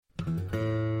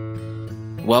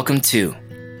Welcome to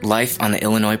Life on the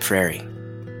Illinois Prairie.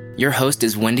 Your host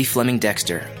is Wendy Fleming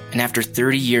Dexter, and after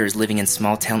 30 years living in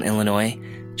small-town Illinois,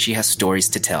 she has stories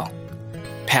to tell.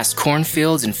 Past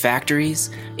cornfields and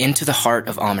factories, into the heart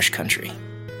of Amish country.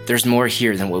 There's more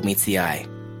here than what meets the eye,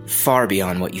 far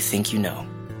beyond what you think you know.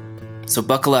 So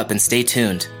buckle up and stay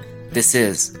tuned. This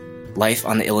is Life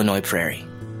on the Illinois Prairie.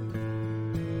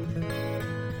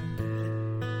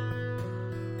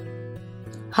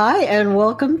 Hi, and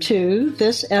welcome to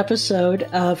this episode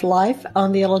of Life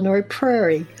on the Illinois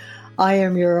Prairie. I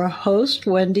am your host,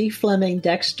 Wendy Fleming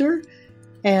Dexter,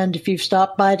 and if you've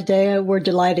stopped by today, we're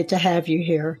delighted to have you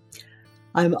here.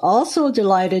 I'm also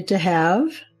delighted to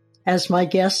have, as my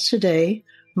guest today,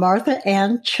 Martha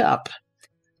Ann Chupp.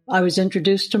 I was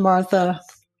introduced to Martha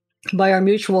by our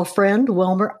mutual friend,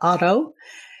 Wilmer Otto,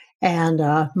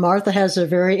 and Martha has a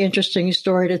very interesting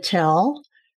story to tell.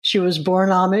 She was born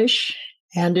Amish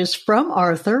and is from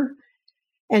Arthur,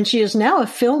 and she is now a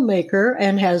filmmaker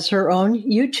and has her own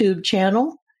YouTube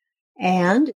channel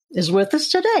and is with us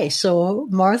today. So,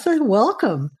 Martha,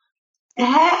 welcome.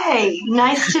 Hey,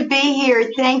 nice to be here.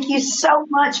 Thank you so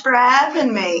much for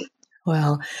having me.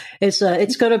 Well, it's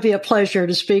going to be a pleasure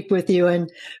to speak with you, and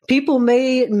people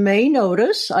may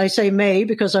notice. I say may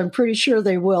because I'm pretty sure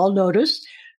they will notice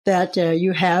that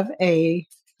you have a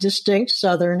distinct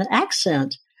Southern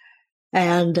accent,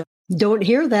 and don't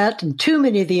hear that in too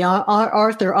many of the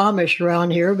Arthur Amish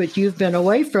around here, but you've been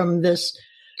away from this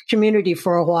community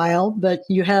for a while, but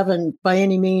you haven't by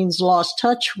any means lost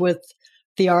touch with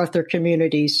the Arthur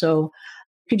community. So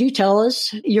could you tell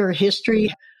us your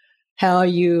history, how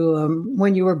you,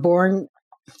 when you were born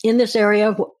in this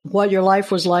area, what your life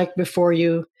was like before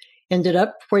you ended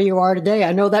up where you are today?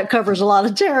 I know that covers a lot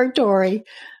of territory,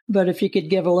 but if you could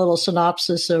give a little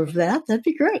synopsis of that, that'd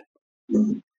be great.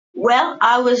 Well,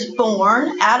 I was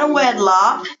born out of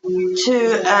wedlock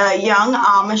to a young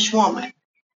Amish woman,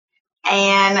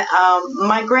 and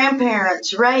my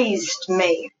grandparents raised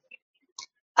me.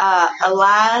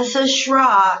 Eliza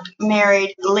Schrock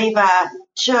married Levi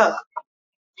Chupp,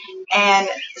 and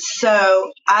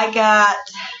so I got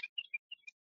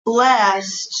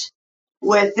blessed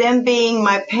with them being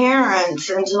my parents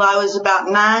until I was about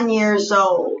 9 years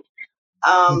old.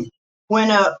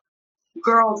 When a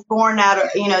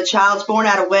child's born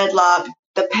out of wedlock,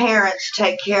 the parents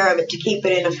take care of it to keep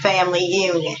it in a family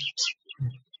unit.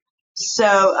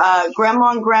 So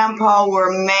Grandma and Grandpa were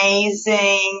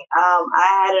amazing.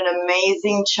 I had an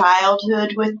amazing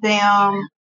childhood with them.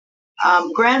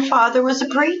 Grandfather was a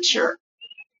preacher.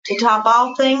 To top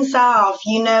all things off,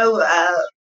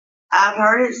 I've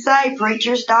heard it say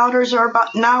preachers' daughters are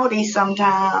naughty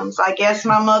sometimes. I guess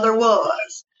my mother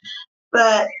was.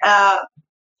 But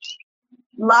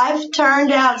life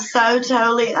turned out so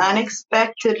totally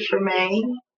unexpected for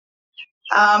me.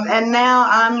 And now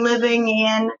I'm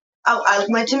living I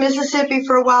went to Mississippi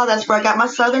for a while. That's where I got my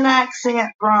Southern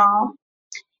accent from.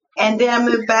 And then I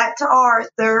moved back to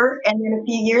Arthur. And then a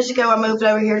few years ago, I moved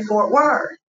over here to Fort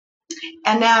Worth.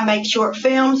 And now I make short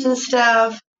films and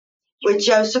stuff with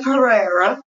Joseph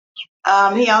Herrera.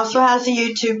 He also has a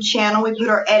YouTube channel. We put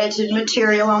our edited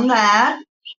material on that.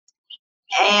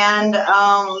 And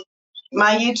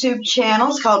my YouTube channel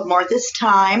is called Martha's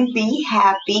Time. Be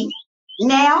Happy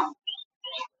Now.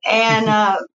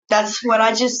 And that's what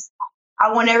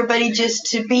I want everybody just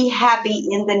to be happy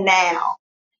in the now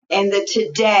and the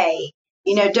today.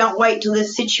 Don't wait till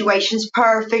this situation's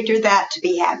perfect or that to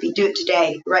be happy. Do it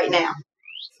today, right now.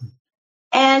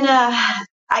 And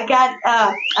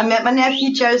I met my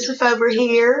nephew Joseph over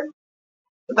here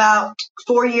about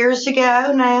 4 years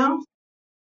ago now.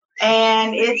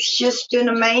 And it's just been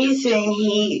amazing.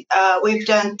 We've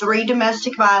done 3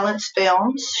 domestic violence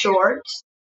films, shorts,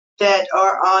 that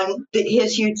are on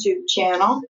his YouTube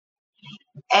channel.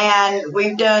 And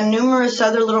we've done numerous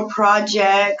other little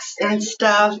projects and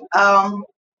stuff.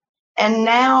 And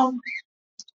now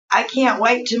I can't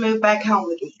wait to move back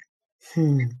home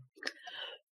again.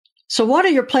 So what are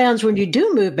your plans when you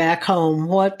do move back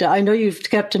home? I know you've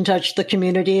kept in touch with the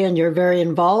community and you're very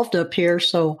involved up here.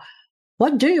 So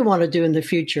what do you want to do in the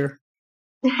future?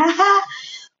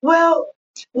 Well,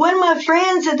 one of my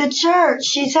friends at the church,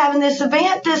 she's having this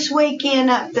event this weekend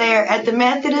up there at the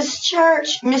Methodist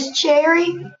Church, Miss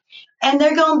Cherry, and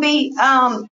they're going to be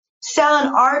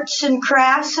selling arts and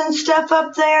crafts and stuff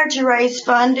up there to raise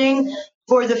funding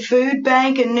for the food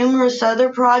bank and numerous other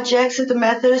projects that the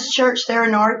Methodist Church there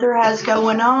in Arthur has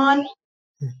going on.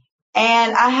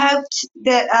 And I hope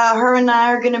that her and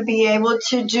I are going to be able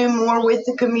to do more with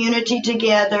the community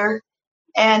together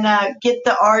and get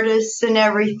the artists and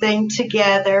everything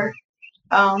together.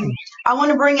 I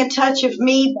want to bring a touch of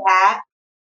me back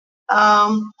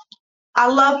I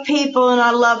love people and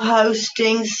I love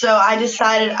hosting, so I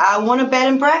decided I want a bed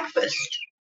and breakfast.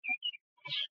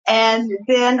 And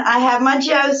then I have my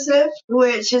Joseph,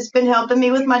 which has been helping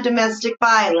me with my domestic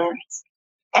violence.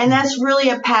 And that's really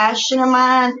a passion of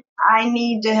mine. I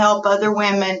need to help other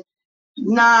women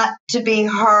not to be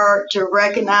hurt, to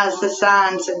recognize the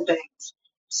signs and things.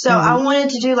 So I wanted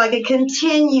to do like a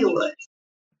continuous.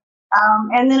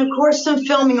 And then, of course, some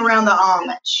filming around the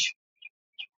Amish.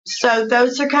 So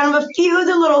those are kind of a few of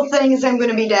the little things I'm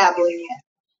going to be dabbling in.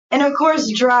 And, of course,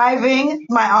 driving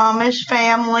my Amish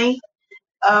family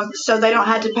so they don't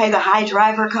have to pay the high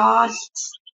driver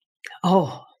costs.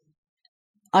 Oh,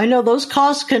 I know those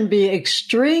costs can be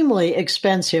extremely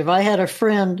expensive. I had a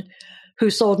friend who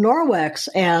sold Norwex,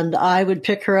 and I would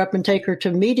pick her up and take her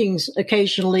to meetings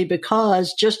occasionally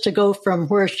because just to go from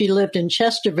where she lived in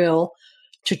Chesterville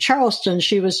to Charleston,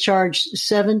 she was charged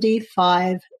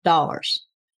 $75.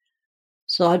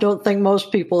 So I don't think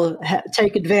most people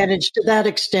take advantage to that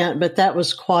extent, but that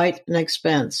was quite an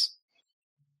expense.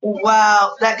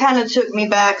 Wow, that kind of took me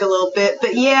back a little bit.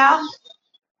 But yeah,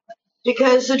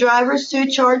 because the drivers do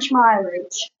charge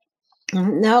mileage.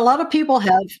 Now, a lot of people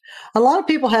have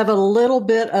a little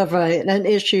bit of an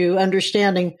issue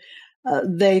understanding.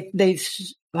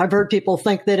 I've heard people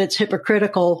think that it's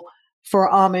hypocritical for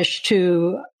Amish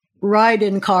to ride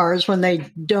in cars when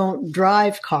they don't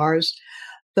drive cars.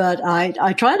 But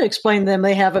I try to explain to them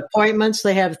they have appointments,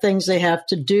 they have things they have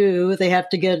to do, they have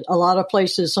to get a lot of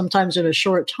places sometimes in a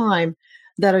short time,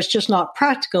 that it's just not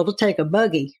practical to take a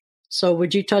buggy. So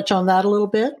would you touch on that a little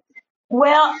bit?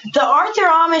 Well, the Arthur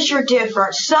Amish are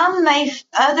different. Some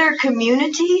other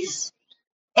communities,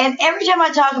 and every time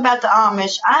I talk about the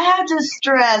Amish, I have to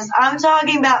stress I'm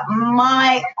talking about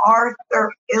my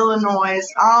Arthur, Illinois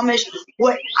Amish,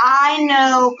 what I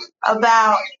know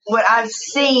about what I've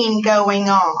seen going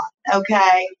on,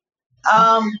 okay?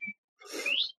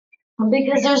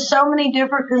 Because there's so many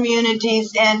different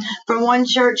communities, and from one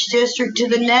church district to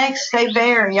the next, they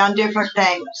vary on different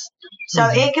things. So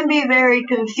it can be very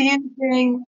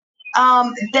confusing.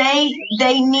 They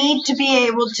need to be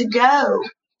able to go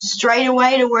straight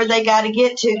away to where they got to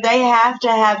get to. They have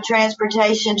to have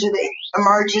transportation to the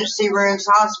emergency rooms,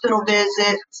 hospital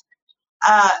visits,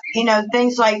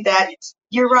 things like that.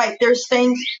 You're right. There's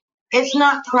things, it's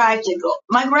not practical.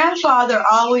 My grandfather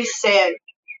always said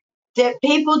that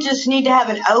people just need to have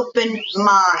an open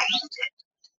mind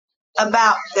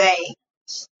about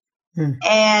things.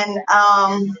 And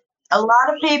a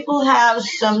lot of people have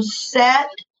some set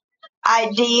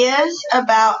ideas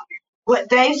about what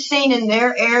they've seen in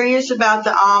their areas about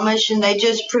the Amish, and they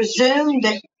just presume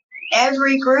that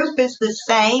every group is the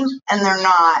same, and they're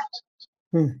not.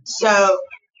 So,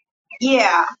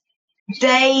 yeah,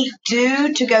 they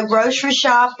do to go grocery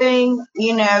shopping.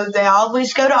 They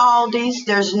always go to Aldi's.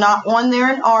 There's not one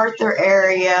there in Arthur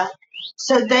area.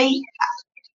 So they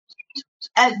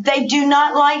do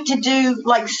not like to do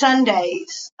like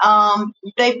Sundays.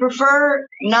 They prefer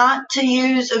not to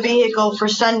use a vehicle for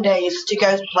Sundays to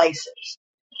go places.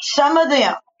 Some of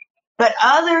them, but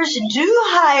others do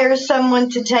hire someone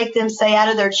to take them, say, out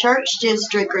of their church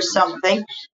district or something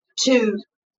to,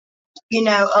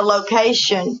 a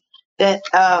location that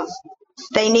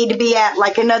they need to be at,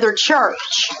 like another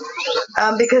church,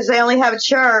 because they only have a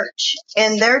church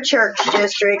in their church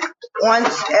district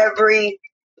once every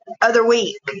other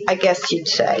week, I guess you'd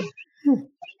say.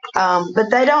 But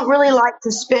they don't really like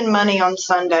to spend money on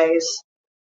Sundays.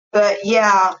 But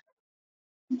yeah,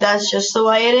 that's just the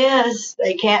way it is.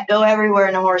 They can't go everywhere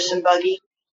in a horse and buggy.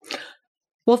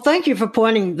 Well, thank you for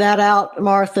pointing that out,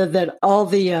 Martha, that all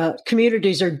the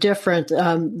communities are different.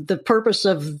 The purpose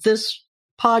of this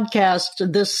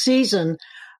podcast this season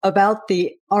about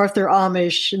the Arthur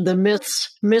Amish, the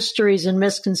myths, mysteries, and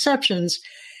misconceptions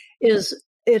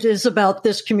it is about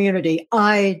this community.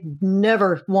 I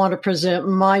never want to present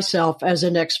myself as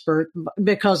an expert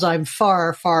because I'm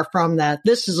far, far from that.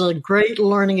 This is a great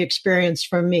learning experience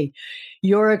for me.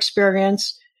 Your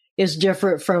experience is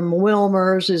different from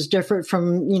Wilmer's, is different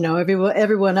from,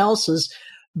 everyone else's,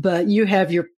 but you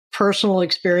have your personal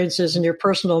experiences and your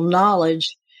personal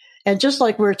knowledge. And just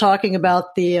like we're talking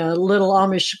about the little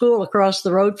Amish school across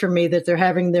the road from me, that they're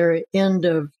having their end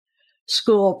of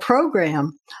school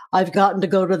program, I've gotten to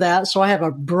go to that. So I have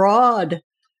a broad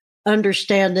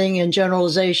understanding and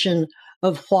generalization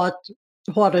of what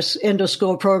a end of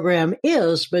school program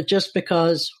is. But just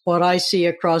because what I see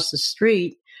across the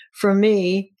street for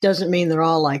me doesn't mean they're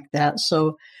all like that.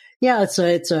 So yeah,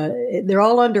 they're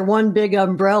all under one big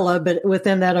umbrella, but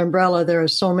within that umbrella, there are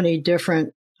so many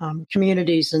different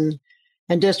communities and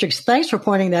and districts. Thanks for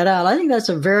pointing that out. I think that's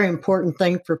a very important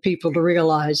thing for people to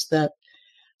realize, that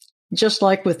just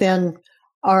like within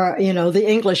our, the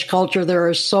English culture, there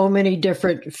are so many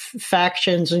different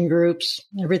factions and groups.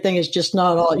 Everything is just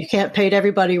not all, you can't paint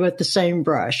everybody with the same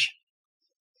brush.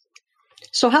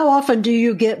 So how often do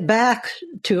you get back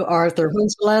to Arthur?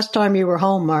 When's the last time you were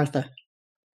home, Martha?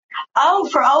 Oh,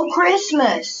 for old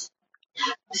Christmas.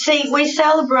 See, we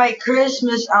celebrate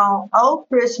Christmas on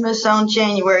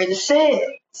January the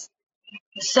 6th.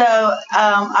 So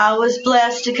I was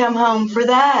blessed to come home for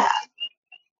that.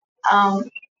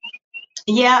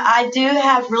 Yeah, I do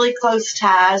have really close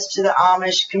ties to the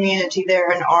Amish community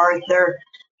there in Arthur.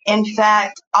 In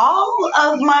fact, all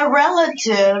of my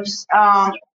relatives,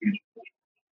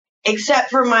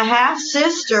 except for my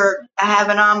half-sister, have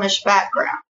an Amish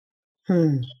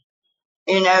background.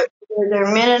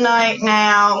 They're Mennonite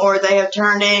now, or they have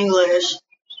turned English,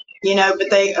 but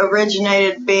they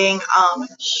originated being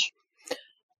Amish.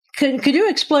 Could you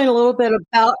explain a little bit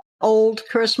about old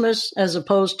Christmas as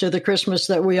opposed to the Christmas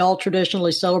that we all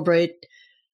traditionally celebrate,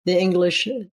 the English?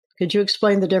 Could you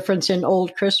explain the difference in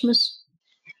old Christmas?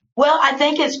 Well, I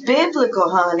think it's biblical,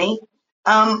 honey.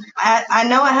 I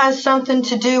know it has something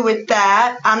to do with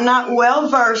that. I'm not well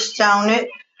versed on it,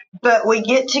 but we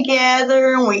get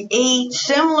together and we eat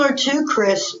similar to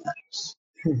Christmas.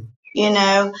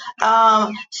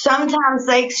 Sometimes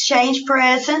they exchange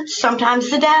presents, sometimes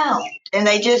they don't. And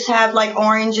they just have like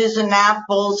oranges and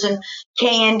apples and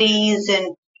candies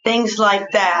and things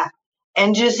like that.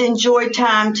 And just enjoy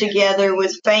time together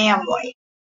with family.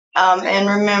 And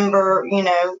remember,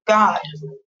 God.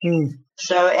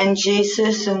 So, and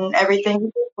Jesus and everything he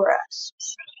did for us.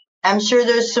 I'm sure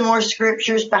there's some more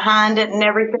scriptures behind it and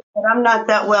everything, but I'm not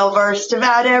that well versed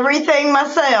about everything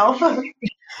myself.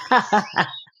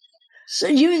 So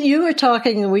you were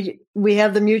talking, we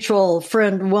have the mutual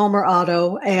friend Wilmer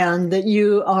Otto, and that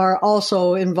you are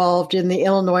also involved in the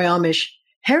Illinois Amish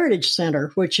Heritage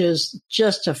Center, which is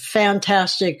just a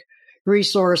fantastic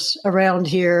resource around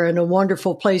here and a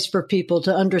wonderful place for people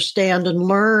to understand and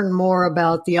learn more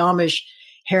about the Amish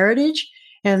heritage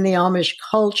and the Amish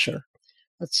culture.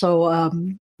 So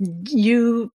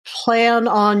you plan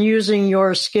on using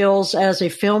your skills as a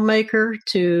filmmaker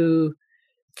to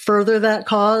further that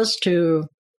cause, to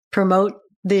promote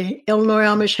the Illinois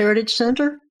Amish Heritage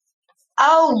Center?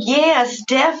 Oh, yes,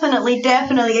 definitely.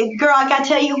 Girl, I got to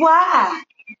tell you why.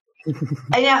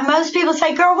 And most people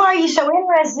say, girl, why are you so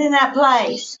interested in that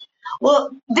place?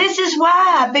 Well, this is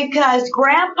why, because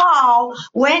Grandpa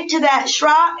went to that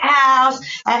Schrock house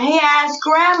and he asked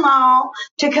Grandma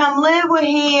to come live with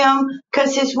him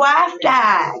because his wife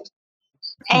died.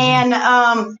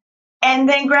 And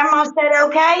then Grandma said,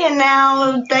 okay, and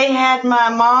now they had my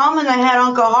mom and they had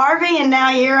Uncle Harvey, and now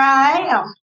here I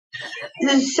am.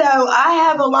 So I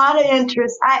have a lot of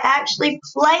interest. I actually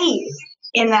played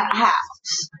in that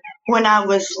house when I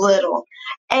was little.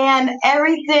 And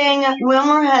everything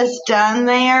Wilmer has done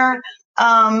there,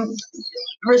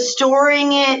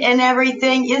 restoring it and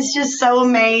everything, is just so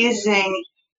amazing.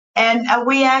 And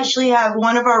we actually have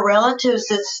one of our relatives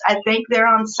that's, I think they're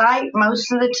on site most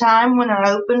of the time when they're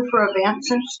open for events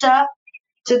and stuff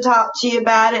to talk to you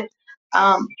about it.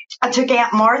 I took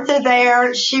Aunt Martha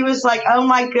there. She was like, oh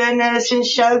my goodness, and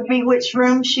showed me which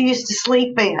room she used to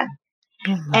sleep in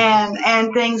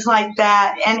and things like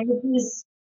that. And it was,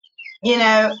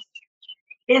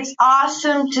 it's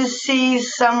awesome to see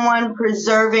someone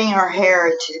preserving our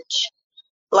heritage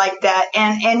like that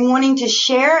and wanting to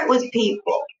share it with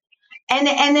people. And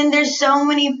then there's so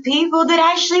many people that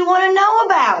actually want to know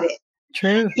about it.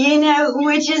 True.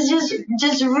 Which is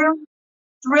just really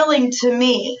thrilling to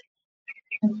me.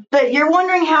 But you're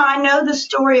wondering how I know the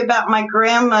story about my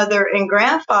grandmother and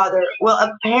grandfather. Well,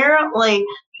 apparently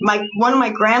one of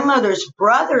my grandmother's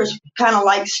brothers kind of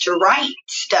likes to write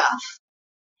stuff.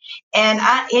 And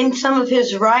in some of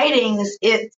his writings,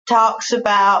 it talks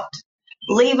about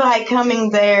Levi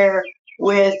coming there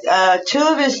with two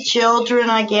of his children,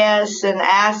 I guess, and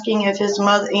asking if his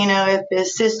mother, if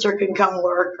his sister can come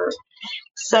work.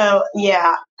 So,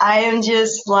 yeah, I am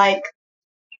just like,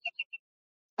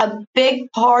 a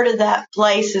big part of that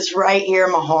place is right here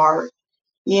in my heart,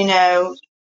 and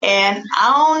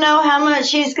I don't know how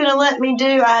much he's going to let me do.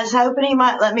 I was hoping he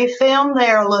might let me film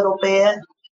there a little bit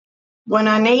when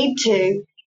I need to.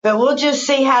 But we'll just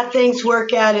see how things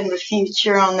work out in the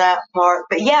future on that part.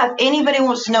 But yeah, if anybody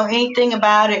wants to know anything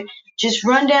about it, just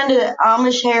run down to the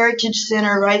Amish Heritage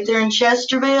Center right there in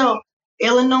Chesterville,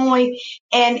 Illinois,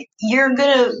 and you're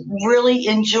going to really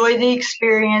enjoy the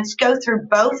experience. Go through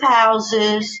both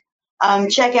houses,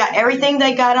 check out everything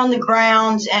they got on the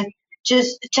grounds, and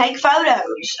just take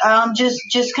photos,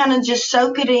 just kind of just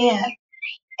soak it in.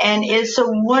 And it's a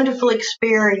wonderful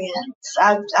experience.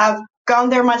 I've gone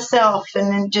there myself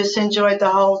and just enjoyed the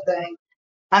whole thing.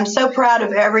 I'm so proud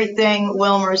of everything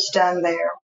Wilmer's done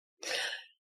there.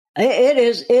 It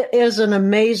is an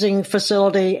amazing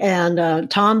facility, and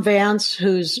Tom Vance,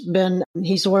 he's one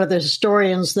of the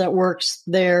historians that works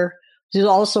there. He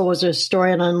also was a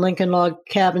historian on Lincoln Log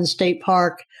Cabin State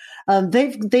Park.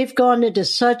 They've gone into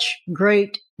such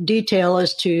great detail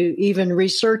as to even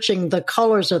researching the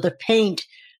colors of the paint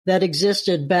that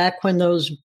existed back when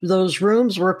those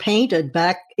rooms were painted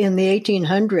back in the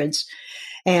 1800s,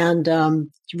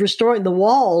 and restoring the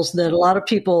walls that a lot of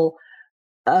people.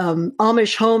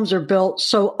 Amish homes are built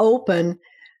so open,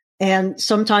 and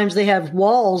sometimes they have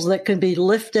walls that can be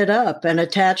lifted up and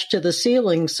attached to the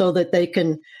ceiling so that they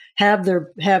can have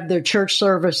their church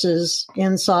services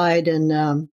inside,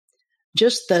 and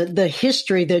just the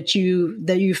history that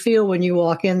you feel when you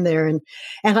walk in there. And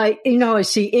I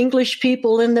see English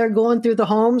people in there going through the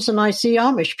homes, and I see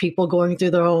Amish people going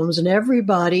through the homes, and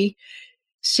everybody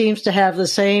seems to have the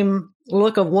same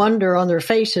look of wonder on their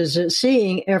faces at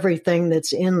seeing everything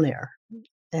that's in there.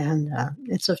 And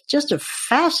it's just a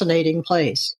fascinating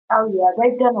place. Oh, yeah,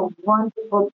 they've done a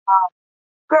wonderful job.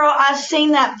 Girl, I've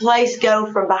seen that place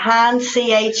go from behind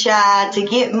CHI to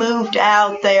get moved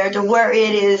out there to where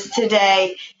it is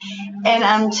today. And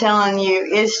I'm telling you,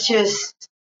 it's just,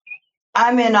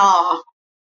 I'm in awe.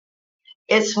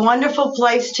 It's a wonderful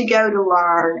place to go to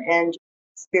learn and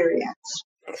experience.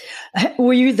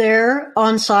 Were you there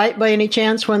on site by any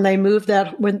chance when they moved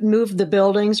the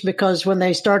buildings? Because when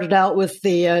they started out with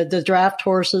the draft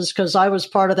horses, because I was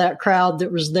part of that crowd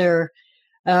that was there,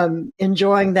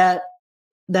 enjoying that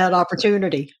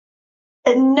opportunity.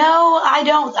 No, I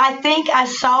don't. I think I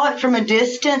saw it from a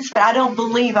distance, but I don't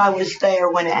believe I was there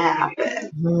when it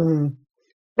happened.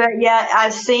 But yeah,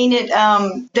 I've seen it.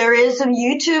 There is a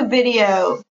YouTube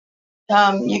video.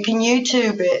 You can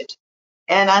YouTube it.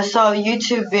 And I saw a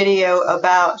YouTube video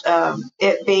about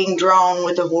it being drawn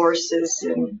with the horses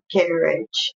and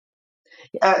carriage,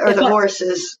 or the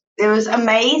horses. It was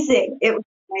amazing. It was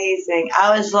amazing.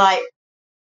 I was like,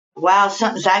 wow,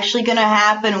 something's actually going to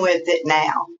happen with it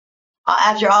now.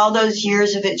 After all those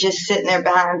years of it just sitting there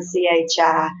behind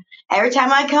CHI. Every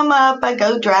time I come up, I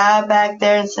go drive back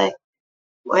there and say,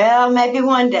 well, maybe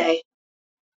one day.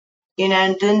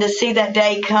 And then to see that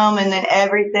day come, and then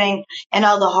everything and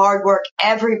all the hard work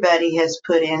everybody has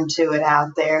put into it out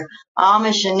there,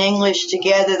 Amish and English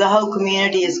together, the whole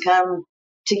community has come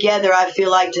together, I feel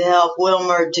like, to help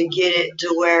Wilmer to get it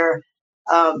to where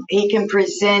he can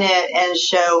present it and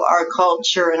show our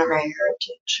culture and our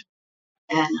heritage.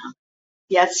 And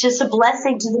yeah, it's just a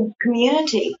blessing to the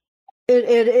community.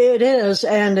 It is,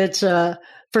 and it's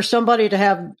for somebody to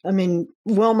have. I mean,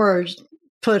 Wilmer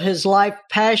put his life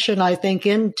passion, I think,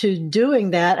 into doing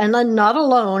that. And then not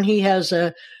alone. There's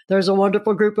a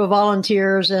wonderful group of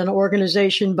volunteers and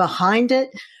organization behind it,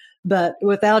 but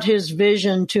without his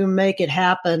vision to make it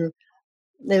happen,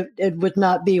 it would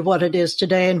not be what it is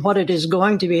today and what it is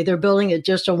going to be. They're building it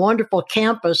just a wonderful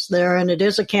campus there. And it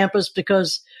is a campus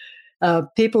because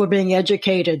people are being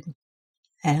educated,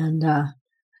 and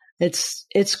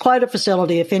it's quite a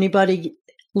facility. If anybody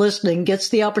listening gets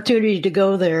the opportunity to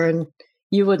go there, and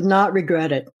you would not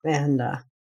regret it. And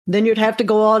then you'd have to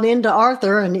go on into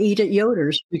Arthur and eat at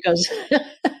Yoder's, because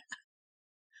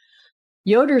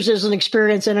Yoder's is an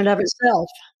experience in and of itself.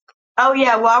 Oh,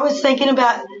 yeah. Well, I was thinking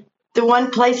about the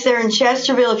one place there in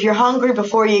Chesterville. If you're hungry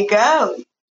before you go,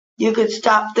 you could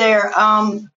stop there.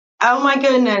 Oh, my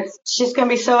goodness. She's going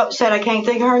to be so upset. I can't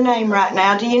think of her name right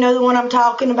now. Do you know the one I'm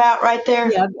talking about right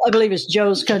there? Yeah, I believe it's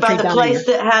Joe's Country. By the place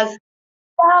that has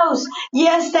Joe's.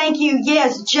 Yes, thank you.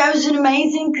 Yes, Joe's an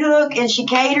amazing cook, and she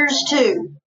caters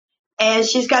too. And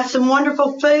she's got some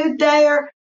wonderful food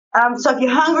there. So if you're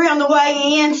hungry on the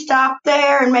way in, stop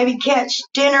there and maybe catch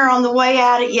dinner on the way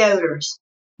out at Yoder's,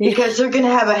 because they're going to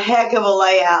have a heck of a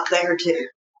layout there too.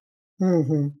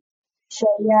 Mm-hmm. So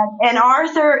yeah, and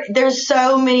Arthur, there's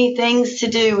so many things to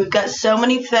do. We've got so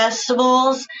many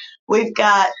festivals. We've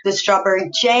got the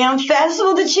Strawberry Jam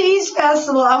Festival, the Cheese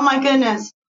Festival. Oh my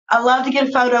goodness. I love to get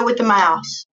a photo with the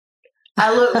mouse.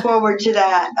 I look forward to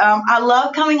that. I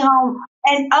love coming home.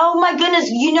 And oh my goodness,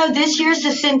 this year's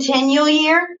the centennial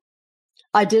year.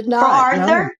 I did not. For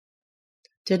Arthur. No.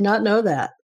 Did not know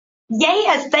that.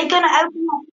 Yes, they're going to open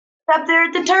up there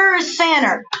at the tourist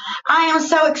center. I am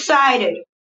so excited.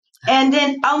 And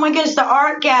then, oh my goodness, the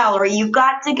art gallery. You've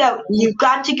got to go. You've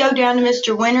got to go down to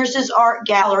Mr. Winters' art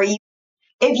gallery.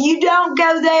 If you don't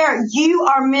go there, you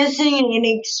are missing an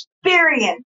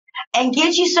experience. And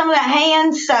get you some of that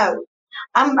hand soap.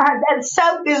 That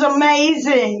soap is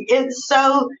amazing. It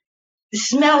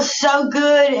smells so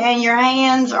good, and your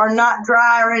hands are not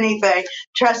dry or anything.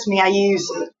 Trust me, I use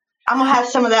it. I'm gonna have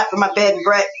some of that for my bed and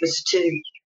breakfast too.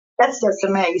 That's just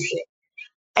amazing.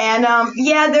 And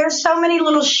there's so many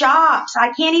little shops.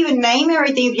 I can't even name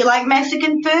everything. If you like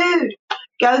Mexican food,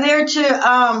 go there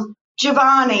to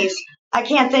Giovanni's. I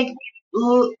can't think.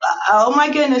 Oh my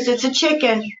goodness, it's a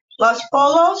chicken. Los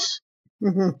Polos.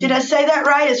 Mm-hmm. Did I say that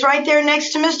right? It's right there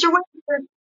next to Mr. Winter.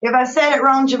 If I said it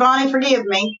wrong, Giovanni, forgive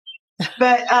me.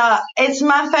 But it's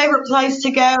my favorite place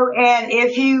to go. And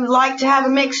if you like to have a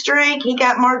mixed drink, he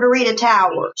got margarita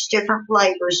towers, different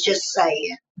flavors, just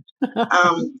saying.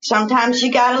 Sometimes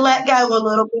you got to let go a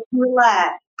little bit and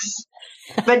relax.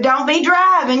 But don't be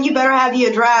driving. You better have you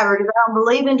a driver, because I don't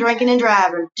believe in drinking and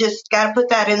driving. Just got to put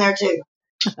that in there too.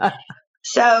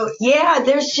 So, yeah,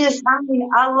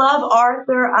 I love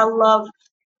Arthur. I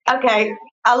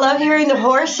love hearing the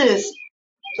horses,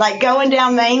 like going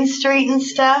down Main Street and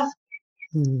stuff.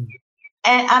 Mm.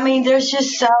 And there's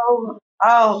just a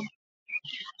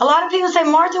lot of people say,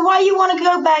 Martha, why you want to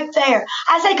go back there?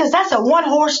 I say, because that's a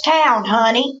one-horse town,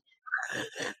 honey.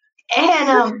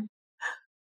 And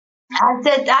I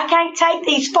said, I can't take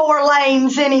these 4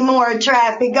 lanes anymore of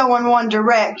traffic going one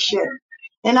direction.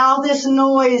 And all this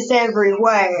noise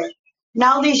everywhere. And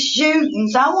all these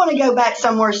shootings. I want to go back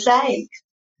somewhere safe.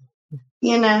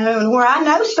 And where I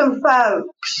know some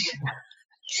folks.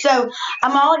 So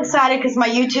I'm all excited because my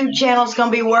YouTube channel is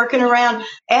going to be working around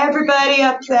everybody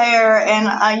up there,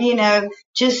 and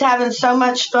just having so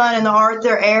much fun in the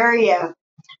Arthur area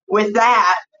with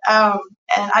that. And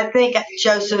I think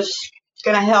Joseph's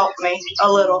going to help me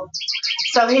a little.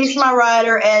 So he's my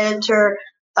writer, editor,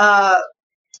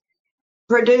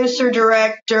 producer,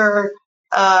 director,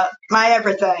 my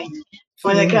everything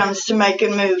when it comes to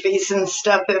making movies and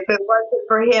stuff. If it wasn't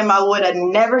for him, I would have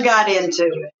never got into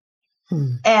it.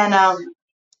 And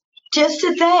just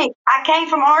to think, I came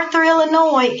from Arthur,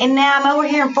 Illinois, and now I'm over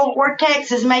here in Fort Worth,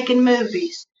 Texas, making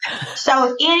movies. So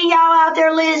if any of y'all out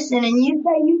there listening and you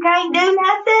say you can't do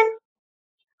nothing,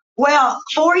 well,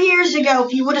 4 years ago,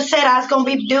 if you would have said I was going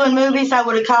to be doing movies, I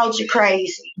would have called you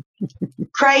crazy.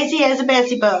 Crazy as a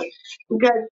Betsy bug,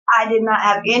 because I did not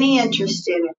have any interest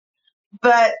in it.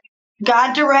 But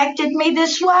God directed me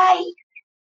this way,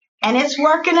 and it's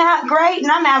working out great, and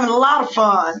I'm having a lot of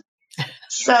fun.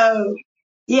 So,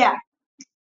 yeah,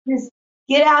 just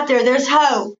get out there. There's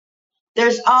hope.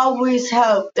 There's always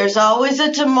hope. There's always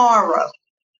a tomorrow.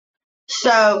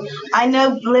 So I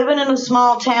know living in a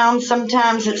small town,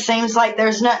 sometimes it seems like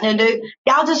there's nothing to do.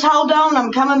 Y'all just hold on.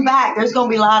 I'm coming back. There's going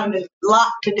to be a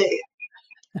lot to do.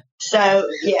 So,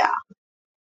 yeah.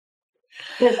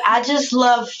 Because I just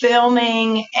love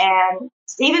filming and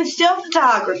even still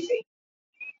photography.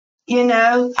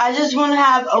 I just want to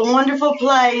have a wonderful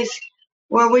place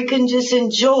where we can just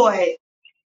enjoy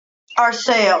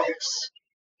ourselves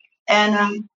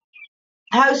and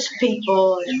host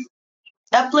people and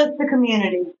uplift the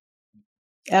community.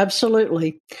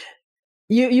 Absolutely.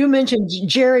 You mentioned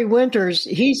Jerry Winters.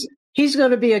 He's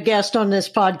going to be a guest on this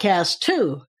podcast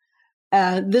too.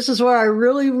 This is where I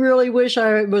really, really wish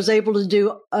I was able to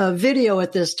do a video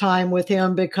at this time with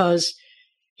him, because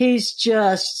he's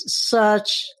just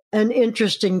such an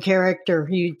interesting character.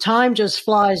 Time just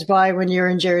flies by when you're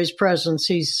in Jerry's presence.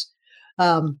 He's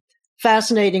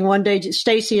fascinating. One day,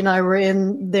 Stacy and I were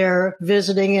in there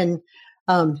visiting,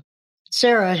 and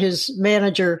Sarah, his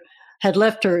manager, had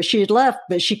left her. She had left,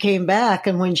 but she came back,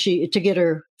 and to get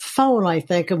her phone, I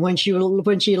think. And when she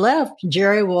left,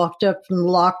 Jerry walked up and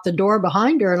locked the door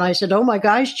behind her. And I said, "Oh my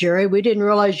gosh, Jerry, we didn't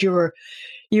realize you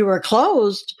were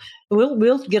closed.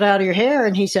 We'll get out of your hair."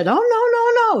 And he said,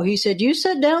 "Oh, no. He said, "You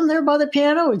sit down there by the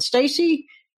piano, and Stacy,"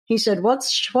 he said, what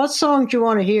song do you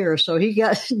want to hear?" So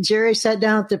Jerry sat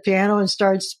down at the piano and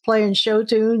started playing show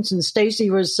tunes, and Stacy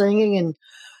was singing, and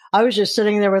I was just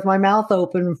sitting there with my mouth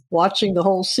open watching the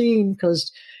whole scene,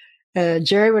 because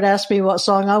Jerry would ask me what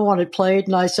song I wanted played,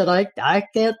 and I said, I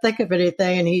can't think of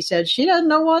anything. And he said, "She doesn't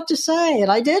know what to say," and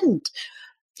I didn't.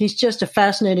 He's just a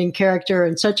fascinating character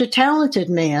and such a talented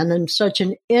man, and such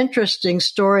an interesting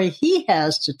story he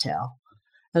has to tell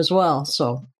as well.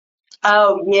 So,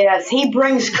 oh yes, he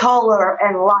brings color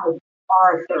and life,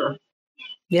 Arthur.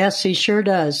 Yes, he sure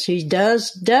does. He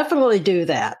does definitely do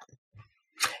that.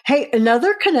 Hey,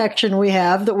 another connection we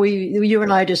have that you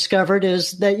and I discovered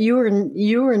is that you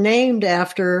were named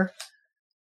after.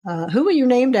 Who were you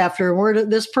named after? Where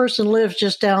this person lives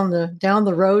just down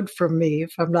the road from me,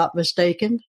 if I'm not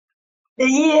mistaken.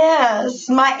 Yes,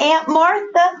 my Aunt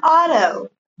Martha Otto.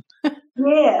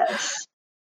 Yes,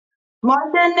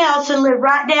 Martha and Nelson live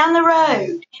right down the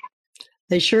road.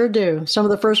 They sure do. Some of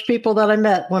the first people that I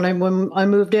met when I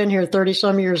moved in here 30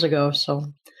 some years ago.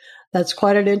 So that's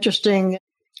quite an interesting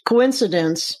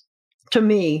coincidence to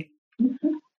me.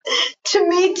 To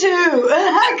me too.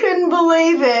 I couldn't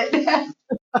believe it.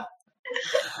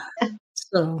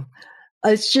 So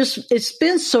it's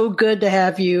been so good to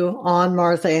have you on,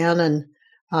 Martha Ann, and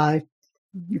I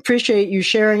appreciate you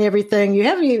sharing everything. You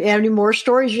have any more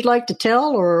stories you'd like to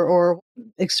tell or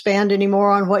expand any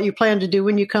more on what you plan to do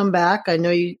when you come back? I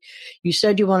know you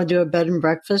said you want to do a bed and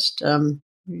breakfast.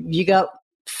 You got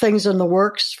things in the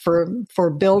works for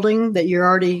building that you're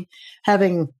already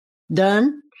having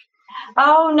done?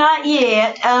 Oh, not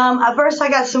yet. First I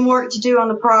got some work to do on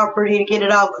the property to get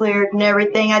it all cleared and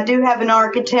everything. I do have an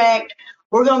architect.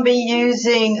 We're going to be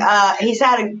using, he's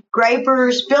out of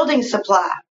Graper's Building Supply.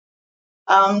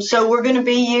 So we're going to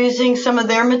be using some of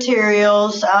their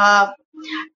materials.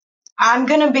 I'm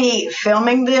going to be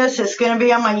filming this. It's going to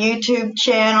be on my YouTube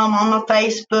channel, on my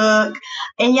Facebook.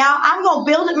 And y'all, I'm going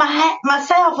to build it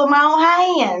myself with my own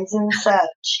hands and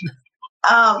such.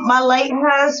 My late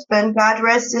husband, God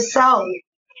rest his soul,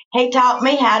 he taught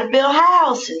me how to build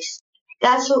houses.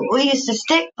 That's what we used to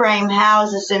stick frame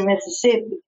houses in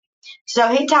Mississippi. So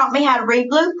he taught me how to read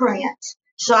blueprints.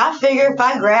 So I figure if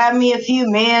I grab me a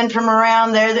few men from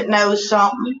around there that knows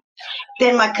something,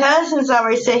 then my cousin's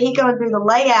already said he's going to do the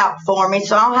layout for me,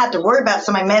 so I don't have to worry about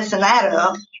somebody messing that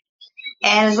up.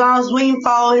 And as long as we can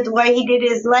follow the way he did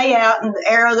his layout and the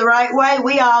arrow the right way,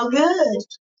 we all good.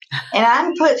 And I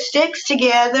can put sticks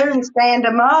together and stand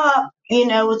them up, with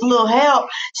a little help.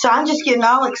 So I'm just getting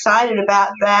all excited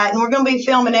about that. And we're going to be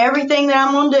filming everything that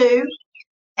I'm going to do.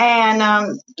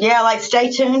 And,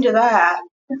 stay tuned to that.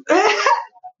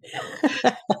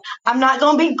 I'm not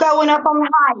going to be going up on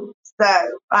heights,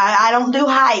 though. I don't do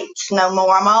heights no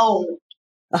more. I'm old.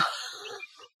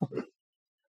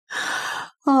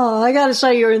 Oh, I got to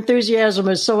say, your enthusiasm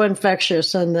is so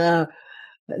infectious, and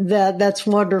that's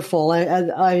wonderful.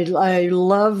 I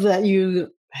love that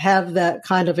you have that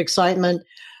kind of excitement,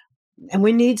 and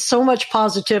we need so much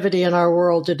positivity in our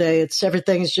world today.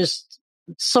 Everything's just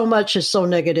so much is so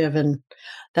negative, and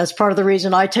that's part of the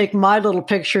reason I take my little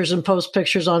pictures and post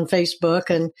pictures on Facebook.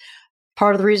 And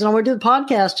part of the reason I want to do the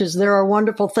podcast is there are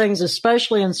wonderful things,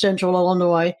 especially in Central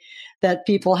Illinois, that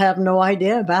people have no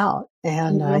idea about.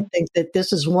 And I think that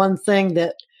this is one thing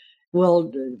that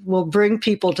will bring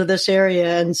people to this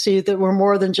area and see that we're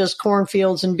more than just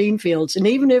cornfields and bean fields. And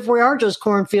even if we are just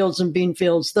cornfields and bean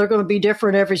fields, they're going to be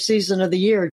different every season of the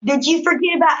year. Did you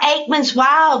forget about Aikman's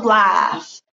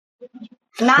Wildlife?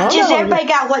 Not just everybody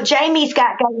got what Jamie's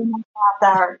got going on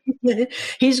out there.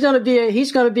 He's going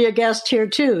to be a guest here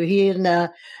too. He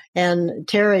and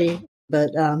Terry.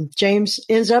 But James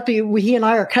ends up, he and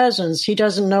I are cousins. He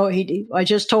doesn't know. I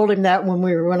just told him that when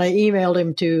I emailed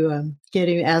him to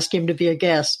ask him to be a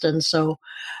guest, and so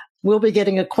we'll be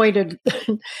getting acquainted.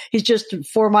 He's just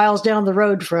 4 miles down the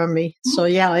road from me. So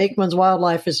yeah, Aikman's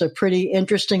Wildlife is a pretty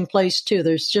interesting place too.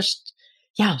 There's just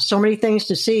so many things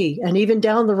to see, and even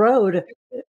down the road,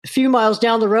 a few miles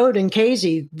down the road in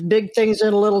Casey, big things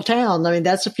in a little town. I mean,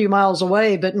 that's a few miles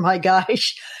away, but my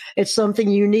gosh. It's something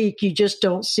unique you just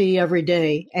don't see every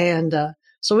day. And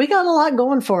so we got a lot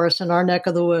going for us in our neck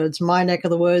of the woods, my neck of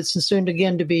the woods, and soon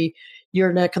again to be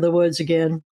your neck of the woods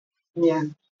again. Yeah.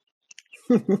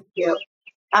 Yep.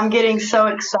 I'm getting so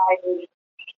excited.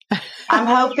 I'm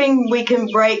hoping we can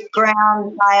break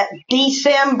ground by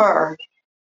December.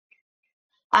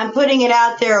 I'm putting it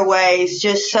out there a ways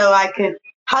just so I could,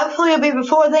 hopefully it'll be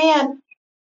before then.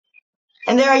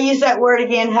 And there I use that word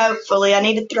again, hopefully. I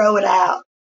need to throw it out.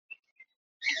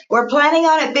 We're planning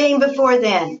on it being before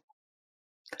then.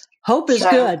 Hope is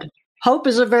good. Hope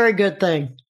is a very good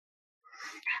thing.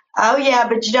 Oh, yeah,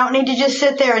 but you don't need to just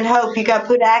sit there and hope. You got to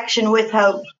put action with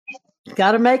hope.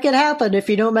 Got to make it happen. If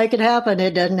you don't make it happen,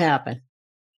 it doesn't happen.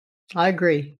 I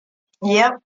agree.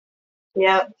 Yep.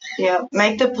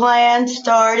 Make the plan,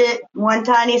 start it, one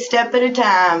tiny step at a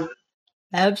time.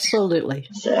 Absolutely.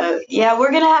 So, yeah,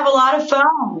 we're going to have a lot of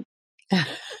fun.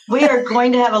 We are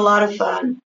going to have a lot of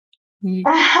fun.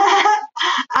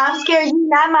 I'm scared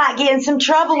you and I might get in some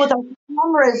trouble with our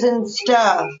cameras and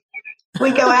stuff.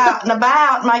 We go out and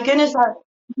about. My goodness,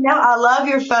 I love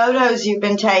your photos you've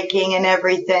been taking and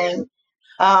everything.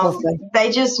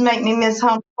 They just make me miss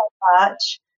home so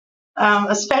much,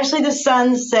 especially the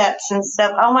sunsets and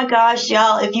stuff. Oh, my gosh,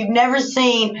 y'all, if you've never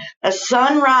seen a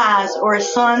sunrise or a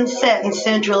sunset in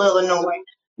Central Illinois,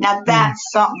 now that's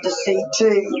something to see,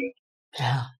 too.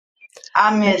 Yeah.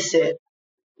 I miss it.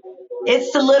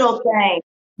 It's the little things.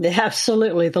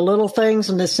 Absolutely. The little things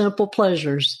and the simple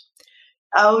pleasures.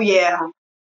 Oh, yeah.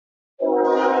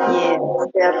 Yeah.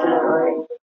 Definitely.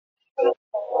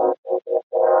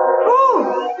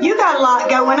 Ooh, you got a lot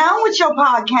going on with your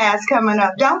podcast coming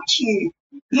up, don't you?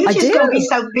 You I just do. gonna be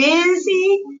so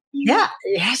busy. Yeah.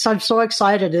 Yes, I'm so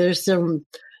excited. There's some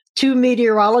two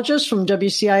meteorologists from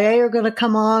WCIA are going to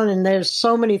come on, and there's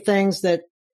so many things that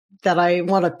I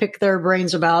want to pick their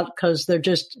brains about because they're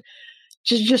just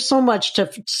so much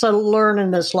to learn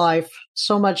in this life.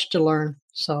 So much to learn.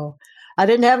 So I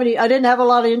didn't have a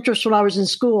lot of interest when I was in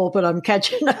school, but I'm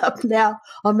catching up now.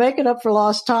 I'm making up for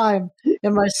lost time.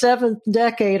 In my 7th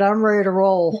decade, I'm ready to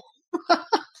roll.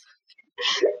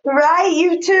 Right,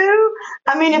 you too?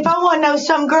 I mean, if I want to know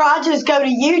some girl, I just go to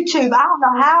YouTube. I don't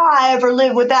know how I ever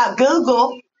live without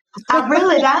Google. I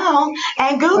really don't.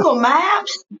 And Google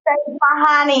Maps saves my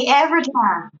honey every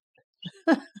time.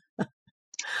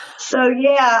 So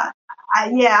I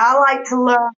like to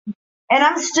learn. And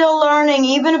I'm still learning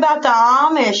even about the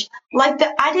Amish.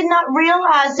 I did not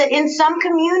realize that in some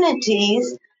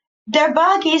communities, their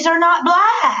buggies are not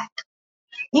black.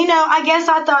 I guess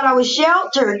I thought I was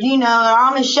sheltered,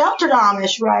 Amish sheltered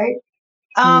Amish, right?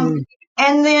 And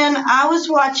then I was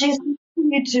watching some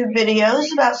YouTube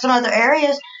videos about some other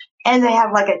areas, and they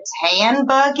have like a tan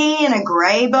buggy and a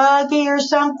gray buggy or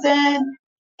something.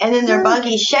 And then their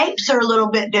buggy shapes are a little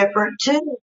bit different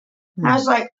too. I was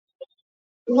like,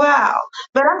 wow.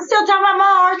 But I'm still talking about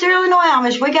my Arthur, Illinois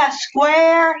Amish. We got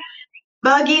square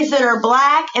buggies that are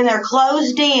black and they're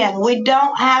closed in. We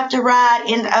don't have to ride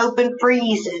in the open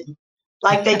freezing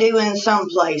like they do in some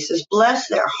places. Bless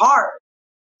their heart.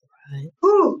 Right.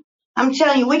 Whew. I'm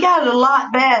telling you, we got it a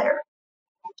lot better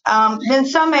than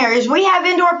some areas. We have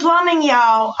indoor plumbing,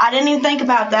 y'all. I didn't even think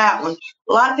about that one.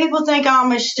 A lot of people think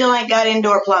Amish still ain't got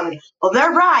indoor plumbing. Well,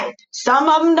 they're right. Some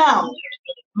of them don't.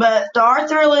 But the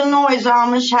Arthur, Illinois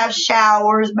Amish have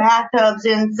showers, bathtubs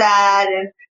inside, and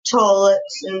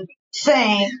toilets and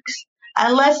sinks.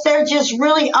 Unless they're just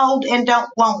really old and don't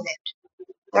want it.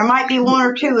 There might be one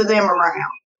or two of them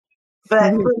around.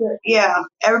 But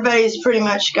everybody's pretty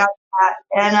much got that.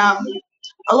 And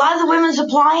a lot of the women's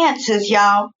appliances,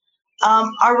 y'all,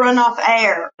 are run off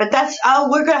air. But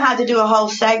we're going to have to do a whole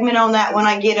segment on that when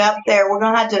I get up there. We're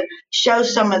going to have to show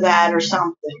some of that or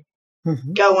something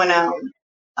going on.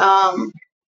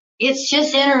 It's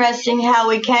just interesting how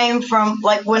we came from,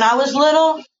 like when I was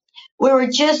little, we were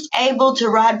just able to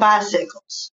ride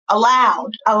bicycles,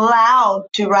 allowed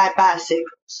to ride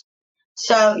bicycles.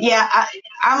 So,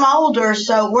 I'm older,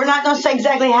 so we're not going to say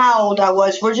exactly how old I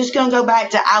was. We're just going to go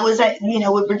back to we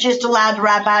were just allowed to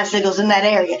ride bicycles in that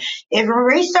area. If you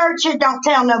research it, don't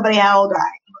tell nobody how old I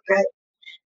am,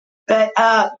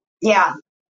 okay?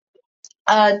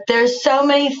 But, there's so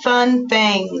many fun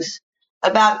things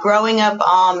about growing up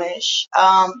Amish.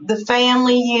 The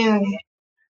family unit.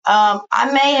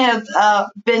 I may have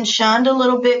been shunned a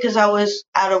little bit because I was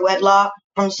out of wedlock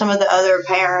from some of the other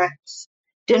parents.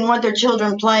 Didn't want their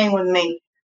children playing with me.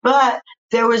 But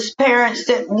there was parents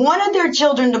that wanted their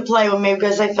children to play with me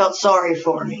because they felt sorry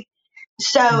for me.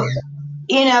 So,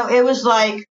 it was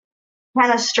like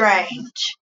kind of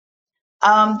strange.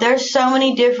 There's so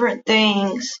many different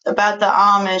things about the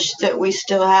Amish that we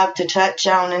still have to touch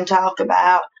on and talk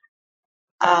about.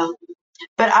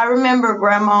 But I remember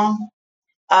Grandma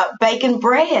baking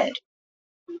bread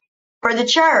for the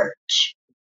church.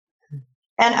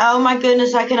 And oh my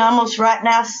goodness, I can almost right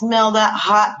now smell that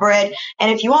hot bread.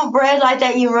 And if you want bread like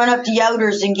that, you run up to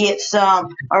Yoder's and get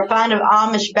some, or find an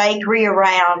Amish bakery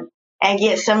around and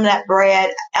get some of that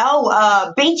bread.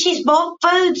 Beachy's Bulk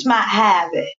Foods might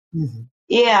have it.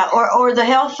 Yeah, or the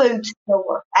health food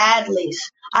store,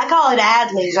 Adley's. I call it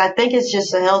Adley's. I think it's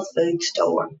just a health food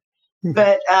store.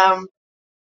 But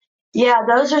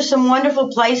those are some wonderful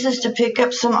places to pick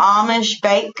up some Amish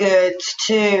baked goods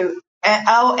too.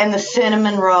 And the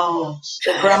cinnamon rolls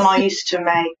that Grandma used to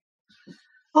make.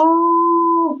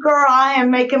 Oh, girl, I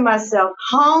am making myself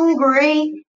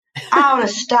hungry. I ought to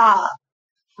stop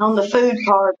on the food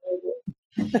part of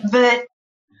it. But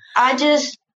I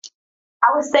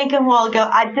was thinking a while ago,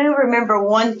 I do remember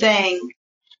one thing.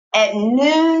 At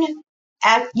noon,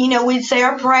 we'd say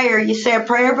our prayer. You say a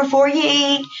prayer before you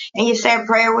eat, and you say a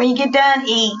prayer when you get done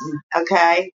eating,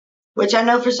 okay? Which I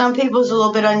know for some people is a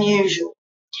little bit unusual.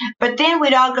 But then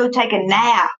we'd all go take a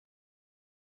nap.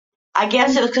 I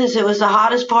guess it was because it was the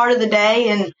hottest part of the day,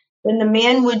 and then the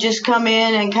men would just come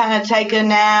in and kind of take a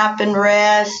nap and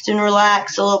rest and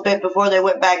relax a little bit before they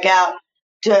went back out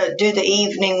to do the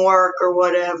evening work or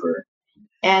whatever.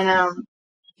 And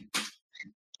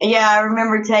I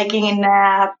remember taking a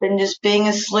nap and just being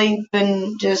asleep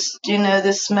and just,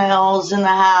 the smells in the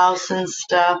house and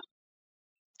stuff.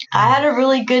 I had a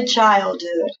really good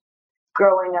childhood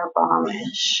growing up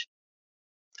Amish.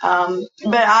 But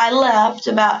I left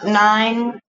about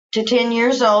 9 to 10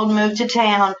 years old, moved to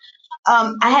town.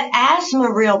 I had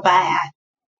asthma real bad.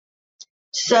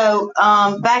 So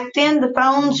back then, the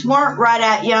phones weren't right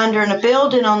out yonder in a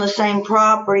building on the same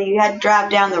property. You had to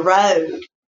drive down the road,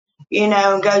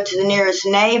 and go to the nearest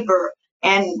neighbor,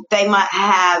 and they might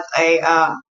have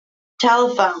a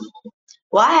telephone.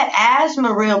 Well, I had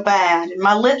asthma real bad, and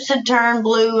my lips had turned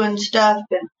blue and stuff.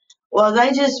 And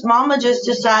Mama just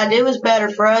decided it was better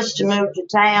for us to move to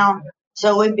town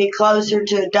so we'd be closer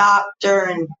to a doctor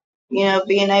and,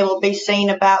 being able to be seen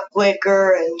about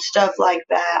quicker and stuff like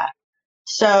that.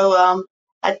 So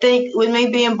I think with me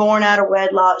being born out of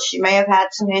wedlock, she may have had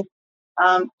some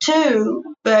too,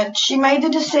 but she made the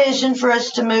decision for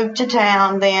us to move to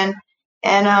town then.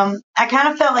 And I kind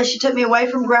of felt like she took me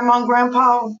away from Grandma and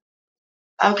Grandpa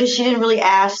because she didn't really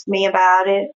ask me about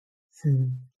it.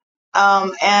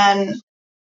 And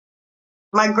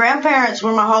my grandparents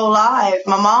were my whole life.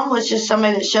 My mom was just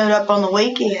somebody that showed up on the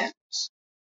weekends,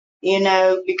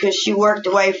 because she worked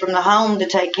away from the home to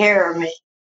take care of me.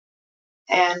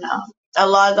 And a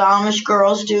lot of the Amish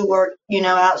girls do work,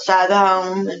 outside the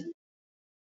home and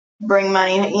bring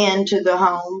money into the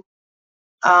home.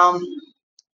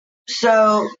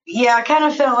 So, yeah, I kind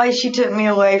of felt like she took me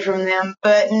away from them.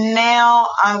 But now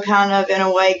I'm kind of, in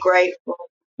a way, grateful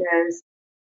because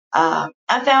I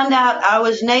found out I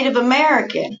was Native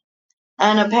American.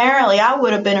 And apparently I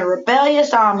would have been a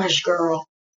rebellious Amish girl.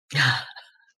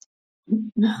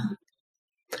 Well,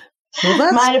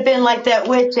 might have been like that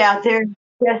witch out there,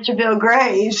 Chesterfield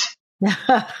Graves.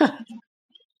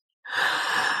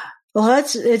 Well,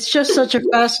 it's just such a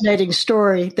fascinating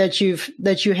story that you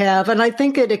have, and I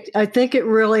think it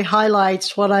really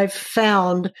highlights what I've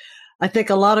found. I think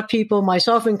a lot of people,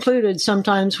 myself included,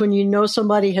 sometimes when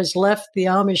somebody has left the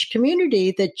Amish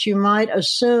community, that you might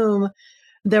assume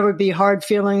there would be hard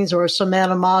feelings or some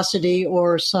animosity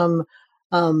or some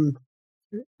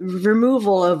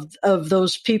removal of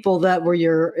those people that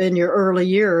were in your early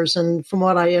years. And from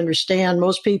what I understand,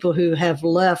 most people who have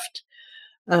left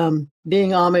being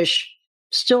Amish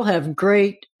still have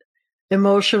great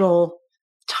emotional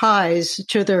ties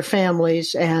to their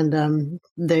families, and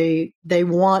they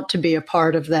want to be a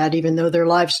part of that, even though their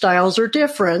lifestyles are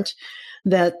different.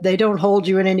 That they don't hold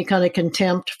you in any kind of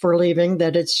contempt for leaving.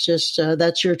 That it's just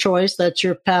that's your choice, that's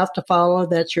your path to follow,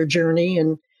 that's your journey,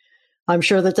 and I'm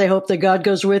sure that they hope that God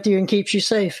goes with you and keeps you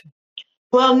safe.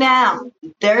 Well, now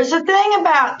there's a thing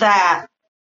about that.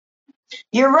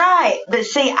 You're right. But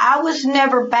see, I was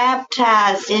never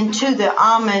baptized into the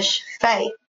Amish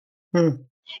faith.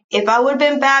 If I would have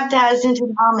been baptized into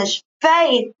the Amish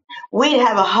faith, we'd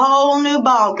have a whole new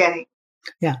ball game.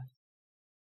 Yeah.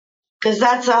 Because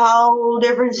that's a whole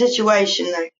different situation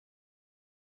there.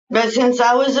 But since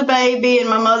I was a baby and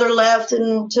my mother left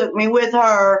and took me with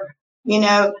her,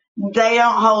 they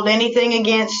don't hold anything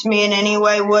against me in any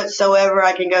way whatsoever.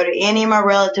 I can go to any of my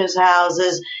relatives'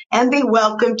 houses and be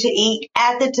welcome to eat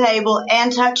at the table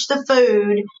and touch the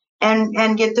food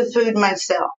and get the food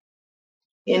myself.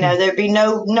 There'd be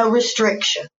no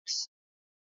restrictions.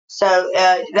 So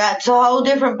that's a whole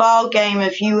different ball game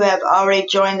if you have already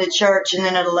joined the church and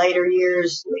then at later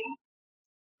years leave.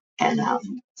 And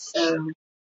so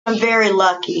I'm very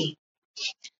lucky.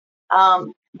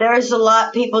 There's a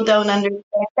lot people don't understand.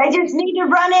 They just need to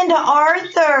run into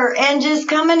Arthur and just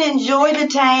come and enjoy the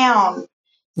town.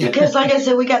 Because like I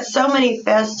said, we got so many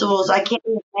festivals. I can't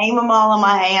even name them all on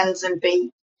my hands and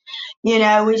feet.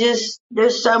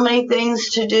 There's so many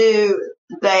things to do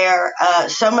there.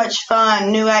 So much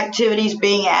fun, new activities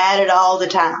being added all the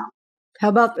time. How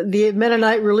about the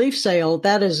Mennonite Relief Sale?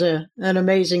 That is an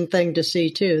amazing thing to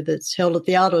see too. That's held at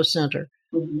the Auto Center.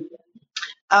 Mm-hmm.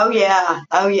 Oh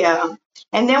yeah.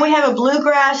 And then we have a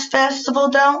bluegrass festival,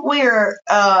 don't we? Or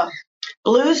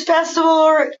blues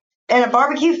festival and a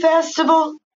barbecue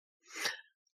festival.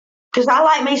 Because I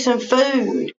like me some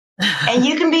food. And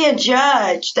you can be a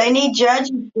judge. They need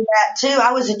judges for that too.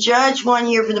 I was a judge one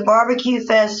year for the barbecue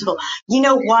festival. You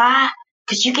know why?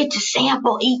 Because you get to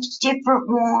sample each different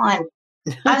one.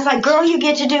 I was like, girl, you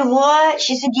get to do what?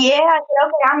 She said, yeah. I said,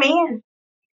 okay, I'm in.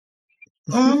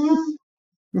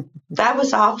 Mm-hmm. That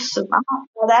was awesome. I might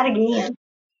try that again.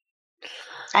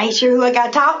 I ain't sure who I got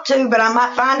to talk to, but I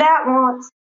might find out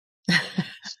once.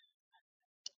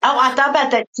 Oh, I thought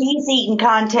about that cheese eating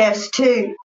contest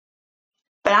too.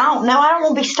 But I don't know. I don't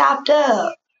want to be stopped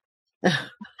up.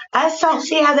 I just don't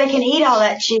see how they can eat all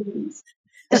that cheese,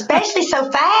 especially so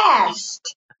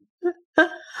fast.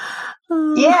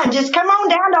 Yeah, just come on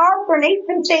down to Arthur and eat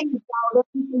some cheese.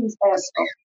 Cheese festival.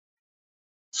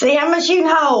 See how much you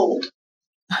can hold.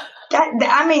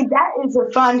 That is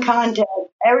a fun contest.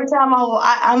 Every time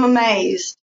I'm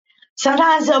amazed.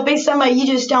 Sometimes there'll be somebody you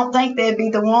just don't think they'd be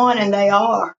the one, and they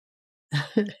are.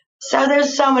 So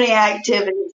there's so many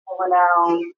activities going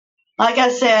on. Like I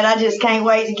said, I just can't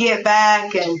wait to get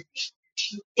back and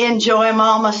enjoy them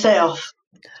all myself.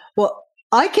 Well,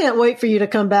 I can't wait for you to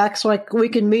come back so we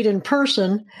can meet in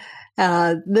person.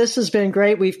 This has been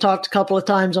great. We've talked a couple of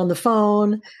times on the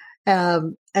phone,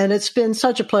 and it's been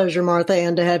such a pleasure, Martha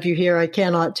Ann, to have you here. I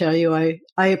cannot tell you.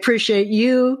 I appreciate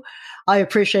you. I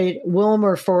appreciate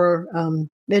Wilmer for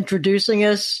introducing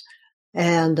us,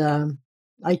 and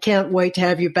I can't wait to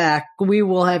have you back. We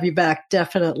will have you back,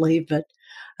 definitely, but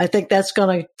I think that's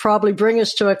going to probably bring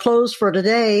us to a close for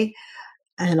today,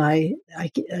 and I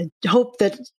hope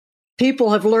that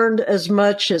people have learned as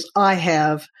much as I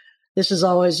have. This is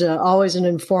always an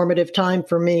informative time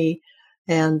for me,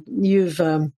 and you've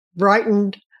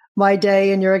brightened my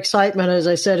day, and your excitement, as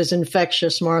I said, is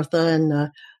infectious, Martha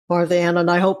and Ann, and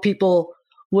I hope people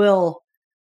will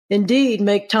indeed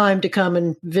make time to come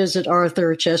and visit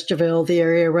Arthur, Chesterville, the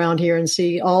area around here, and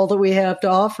see all that we have to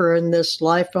offer in this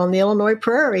life on the Illinois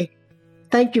prairie.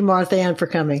 Thank you, Martha Ann, for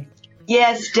coming.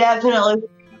 Yes, definitely.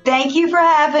 Thank you for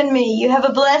having me. You have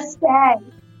a blessed day.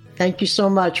 Thank you so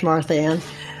much, Martha Ann.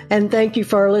 And thank you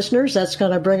for our listeners. That's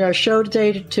going to bring our show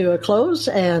today to a close.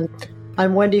 And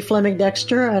I'm Wendy Fleming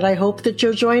Dexter, and I hope that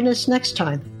you'll join us next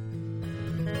time.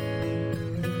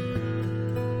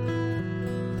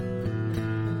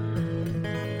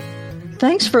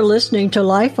 Thanks for listening to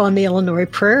Life on the Illinois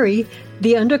Prairie,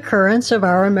 the undercurrents of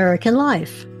our American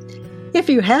life. If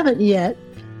you haven't yet,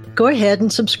 go ahead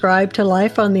and subscribe to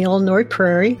Life on the Illinois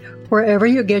Prairie wherever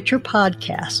you get your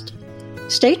podcast.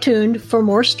 Stay tuned for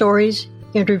more stories,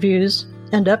 interviews,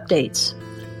 and updates.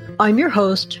 I'm your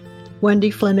host,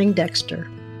 Wendy Fleming Dexter.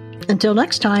 Until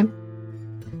next time.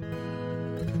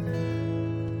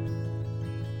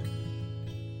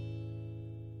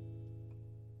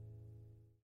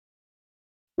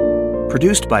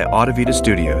 Produced by Audavita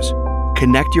Studios.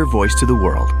 Connect your voice to the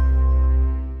world.